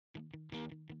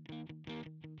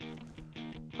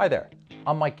Hi there,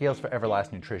 I'm Mike Gales for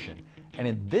Everlast Nutrition, and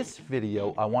in this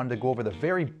video I wanted to go over the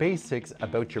very basics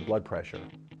about your blood pressure.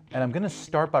 And I'm going to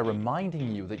start by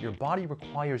reminding you that your body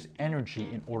requires energy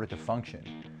in order to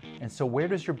function. And so where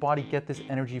does your body get this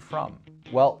energy from?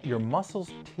 Well, your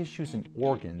muscles, tissues, and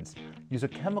organs use a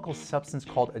chemical substance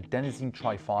called adenosine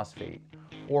triphosphate,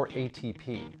 or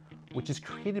ATP, which is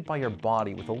created by your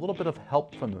body with a little bit of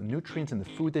help from the nutrients in the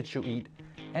food that you eat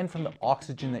and from the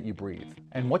oxygen that you breathe.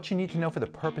 And what you need to know for the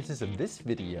purposes of this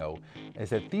video is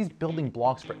that these building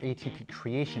blocks for ATP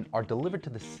creation are delivered to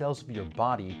the cells of your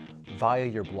body via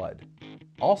your blood.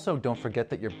 Also, don't forget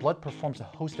that your blood performs a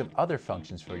host of other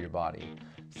functions for your body,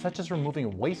 such as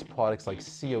removing waste products like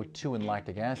CO2 and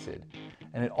lactic acid,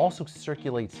 and it also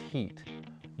circulates heat.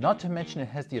 Not to mention it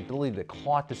has the ability to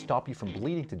clot to stop you from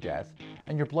bleeding to death,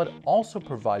 and your blood also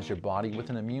provides your body with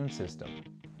an immune system.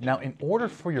 Now, in order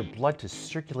for your blood to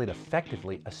circulate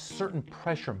effectively, a certain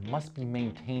pressure must be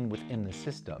maintained within the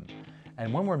system.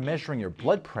 And when we're measuring your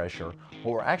blood pressure,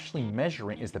 what we're actually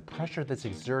measuring is the pressure that's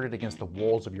exerted against the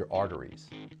walls of your arteries.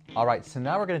 All right, so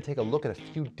now we're going to take a look at a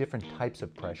few different types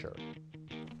of pressure.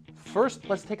 First,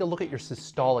 let's take a look at your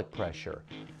systolic pressure.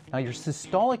 Now, your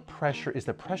systolic pressure is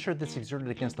the pressure that's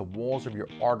exerted against the walls of your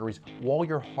arteries while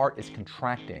your heart is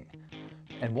contracting.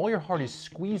 And while your heart is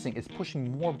squeezing, it's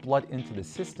pushing more blood into the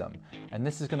system, and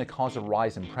this is going to cause a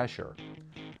rise in pressure.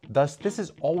 Thus, this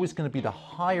is always going to be the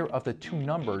higher of the two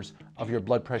numbers of your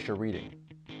blood pressure reading.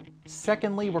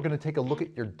 Secondly, we're going to take a look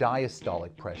at your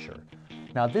diastolic pressure.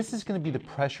 Now, this is going to be the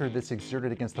pressure that's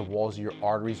exerted against the walls of your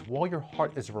arteries while your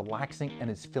heart is relaxing and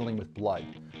is filling with blood.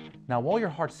 Now, while your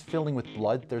heart's filling with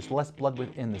blood, there's less blood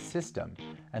within the system,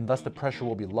 and thus the pressure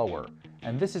will be lower.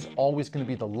 And this is always going to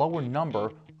be the lower number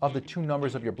of the two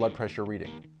numbers of your blood pressure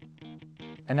reading.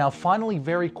 And now finally,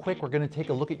 very quick, we're going to take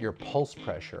a look at your pulse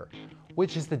pressure,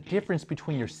 which is the difference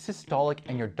between your systolic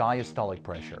and your diastolic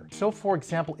pressure. So for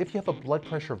example, if you have a blood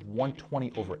pressure of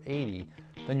 120/80,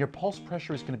 then your pulse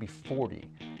pressure is going to be 40.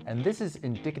 And this is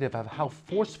indicative of how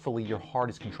forcefully your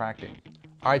heart is contracting.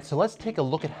 All right, so let's take a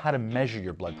look at how to measure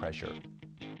your blood pressure.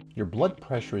 Your blood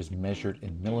pressure is measured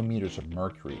in millimeters of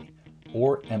mercury,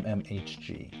 or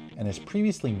mmHg. And as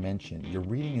previously mentioned, your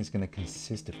reading is going to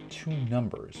consist of two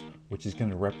numbers, which is going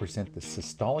to represent the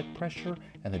systolic pressure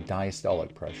and the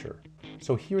diastolic pressure.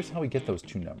 So here's how we get those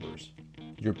two numbers.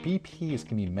 Your BP is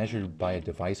going to be measured by a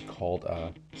device called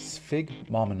a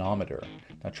sphygmomanometer.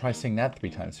 Now try saying that 3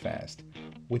 times fast,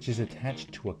 which is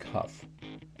attached to a cuff.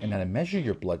 And now to measure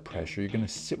your blood pressure, you're going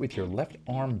to sit with your left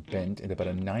arm bent at about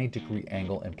a 90-degree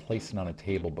angle and place it on a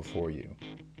table before you.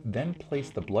 Then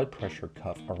place the blood pressure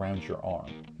cuff around your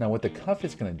arm. Now what the cuff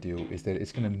is going to do is that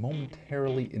it's going to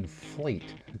momentarily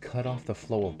inflate to cut off the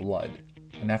flow of blood.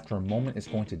 And after a moment it's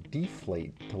going to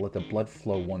deflate to let the blood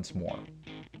flow once more.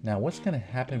 Now what's going to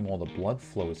happen while the blood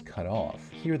flow is cut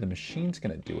off? Here the machine's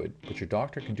going to do it, but your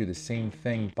doctor can do the same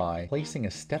thing by placing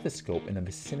a stethoscope in the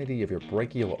vicinity of your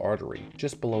brachial artery,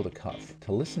 just below the cuff,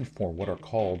 to listen for what are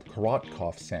called carrot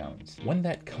cough sounds. When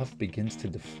that cuff begins to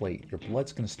deflate, your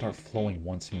blood's going to start flowing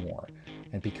once more.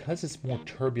 And because it's more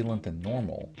turbulent than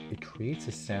normal, it creates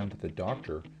a sound that the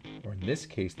doctor, or in this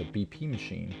case the BP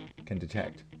machine, can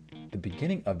detect. The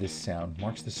beginning of this sound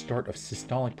marks the start of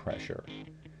systolic pressure,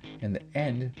 and the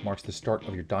end marks the start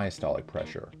of your diastolic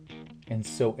pressure. And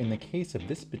so in the case of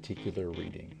this particular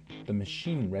reading, the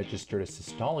machine registered a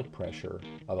systolic pressure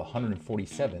of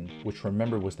 147, which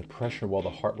remember was the pressure while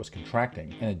the heart was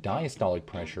contracting, and a diastolic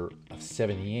pressure of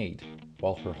 78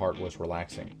 while her heart was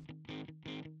relaxing.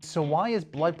 So why is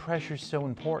blood pressure so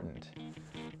important?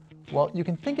 Well, you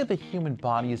can think of the human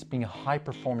body as being a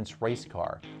high-performance race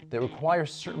car that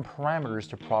requires certain parameters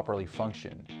to properly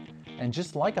function. And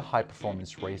just like a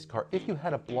high-performance race car, if you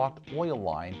had a blocked oil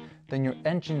line, then your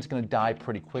engine's going to die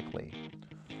pretty quickly.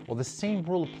 Well, the same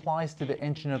rule applies to the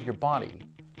engine of your body,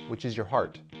 which is your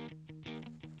heart.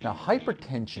 Now,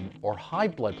 hypertension or high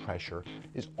blood pressure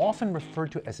is often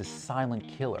referred to as a silent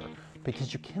killer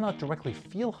because you cannot directly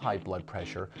feel high blood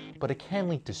pressure, but it can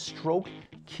lead to stroke,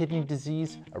 kidney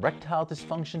disease, erectile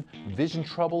dysfunction, vision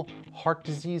trouble, heart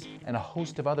disease, and a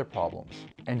host of other problems.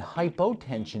 And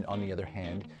hypotension, on the other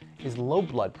hand, is low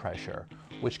blood pressure,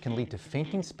 which can lead to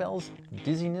fainting spells,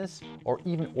 dizziness, or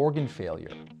even organ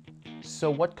failure. So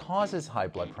what causes high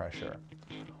blood pressure?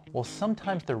 Well,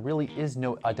 sometimes there really is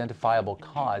no identifiable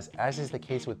cause, as is the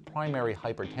case with primary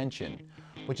hypertension,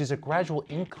 which is a gradual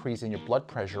increase in your blood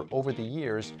pressure over the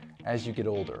years as you get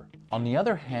older. On the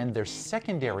other hand, there's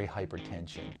secondary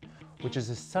hypertension, which is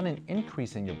a sudden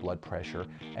increase in your blood pressure,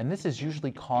 and this is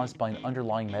usually caused by an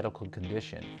underlying medical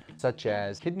condition, such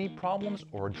as kidney problems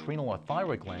or adrenal or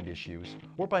thyroid gland issues,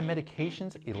 or by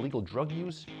medications, illegal drug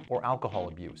use, or alcohol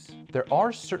abuse. There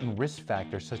are certain risk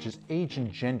factors such as age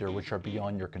and gender which are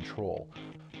beyond your control,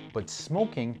 but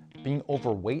smoking, being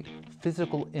overweight,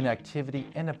 physical inactivity,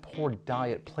 and a poor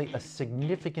diet play a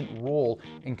significant role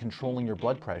in controlling your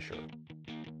blood pressure.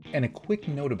 And a quick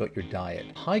note about your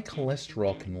diet. High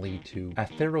cholesterol can lead to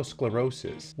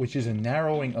atherosclerosis, which is a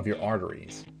narrowing of your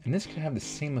arteries. And this can have the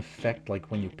same effect like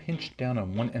when you pinch down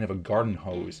on one end of a garden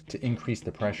hose to increase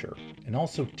the pressure. And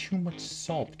also too much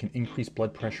salt can increase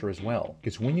blood pressure as well,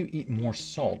 because when you eat more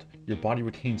salt, your body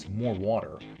retains more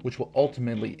water, which will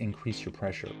ultimately increase your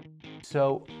pressure.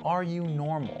 So, are you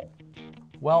normal?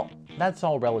 Well, that's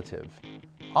all relative.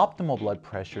 Optimal blood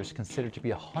pressure is considered to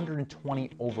be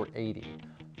 120/80.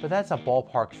 But that's a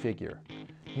ballpark figure.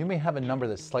 You may have a number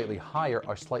that's slightly higher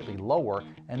or slightly lower,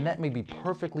 and that may be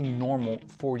perfectly normal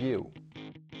for you.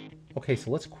 Okay,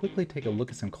 so let's quickly take a look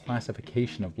at some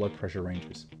classification of blood pressure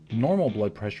ranges. Normal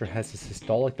blood pressure has a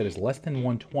systolic that is less than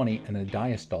 120 and a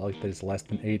diastolic that is less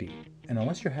than 80. And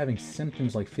unless you're having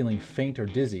symptoms like feeling faint or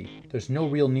dizzy, there's no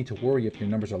real need to worry if your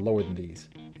numbers are lower than these.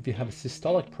 If you have a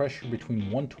systolic pressure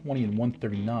between 120 and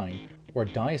 139, or a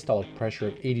diastolic pressure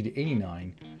of 80 to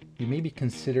 89, you may be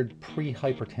considered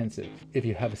pre-hypertensive. If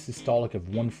you have a systolic of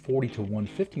 140 to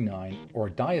 159 or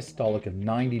a diastolic of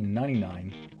 90 to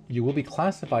 99, you will be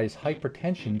classified as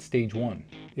hypertension stage 1.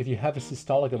 If you have a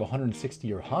systolic of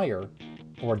 160 or higher,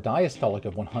 or a diastolic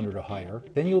of 100 or higher,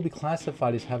 then you will be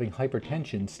classified as having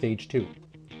hypertension stage 2.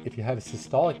 If you have a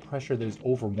systolic pressure that is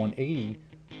over 180,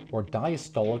 or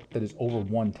diastolic that is over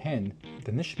 110,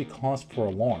 then this should be cause for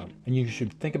alarm, and you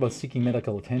should think about seeking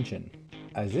medical attention,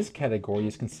 as this category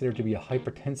is considered to be a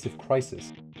hypertensive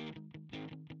crisis.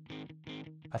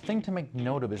 A thing to make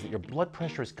note of is that your blood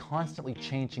pressure is constantly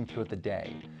changing throughout the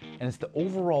day, and it's the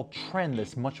overall trend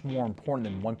that's much more important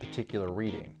than one particular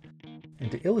reading. And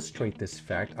to illustrate this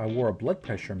fact, I wore a blood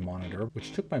pressure monitor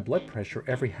which took my blood pressure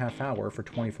every half hour for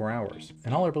 24 hours.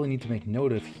 And all I really need to make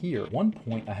note of here, at one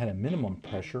point I had a minimum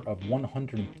pressure of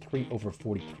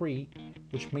 103/43,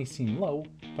 which may seem low,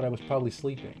 but I was probably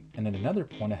sleeping. And at another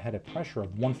point I had a pressure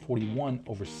of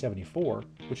 141/74,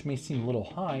 which may seem a little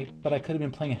high, but I could have been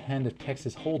playing a hand of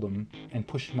Texas Hold'em and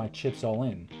pushing my chips all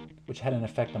in, which had an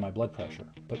effect on my blood pressure.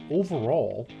 But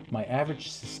overall, my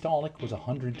average systolic was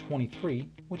 123,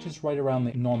 which is right around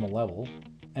the normal level,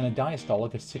 and a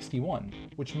diastolic of 61,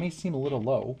 which may seem a little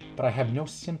low, but I have no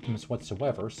symptoms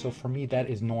whatsoever, so for me that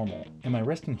is normal. And my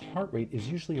resting heart rate is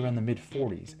usually around the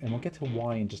mid-40s, and we'll get to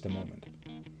why in just a moment.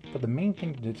 But the main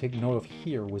thing to take note of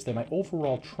here was that my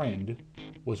overall trend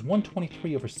was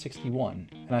 123/61,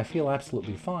 and I feel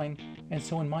absolutely fine, and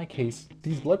so in my case,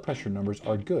 these blood pressure numbers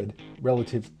are good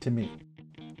relative to me.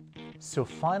 So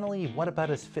finally, what about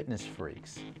us fitness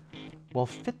freaks? Well,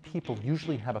 fit people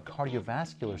usually have a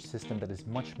cardiovascular system that is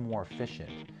much more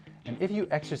efficient. And if you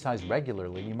exercise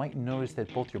regularly, you might notice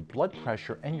that both your blood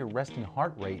pressure and your resting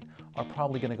heart rate are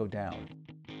probably going to go down.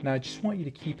 Now, I just want you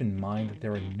to keep in mind that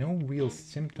there are no real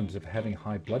symptoms of having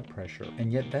high blood pressure,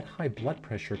 and yet that high blood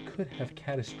pressure could have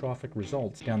catastrophic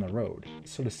results down the road.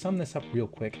 So to sum this up real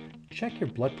quick, check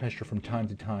your blood pressure from time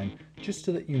to time just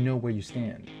so that you know where you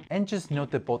stand. And just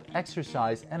note that both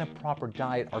exercise and a proper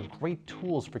diet are great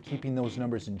tools for keeping those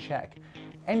numbers in check,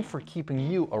 and for keeping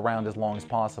you around as long as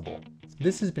possible.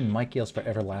 This has been Mike Gales for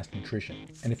Everlast Nutrition,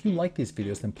 and if you like these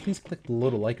videos, then please click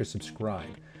below to like or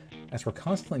subscribe, as we're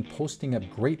constantly posting up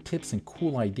great tips and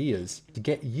cool ideas to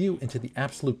get you into the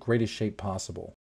absolute greatest shape possible.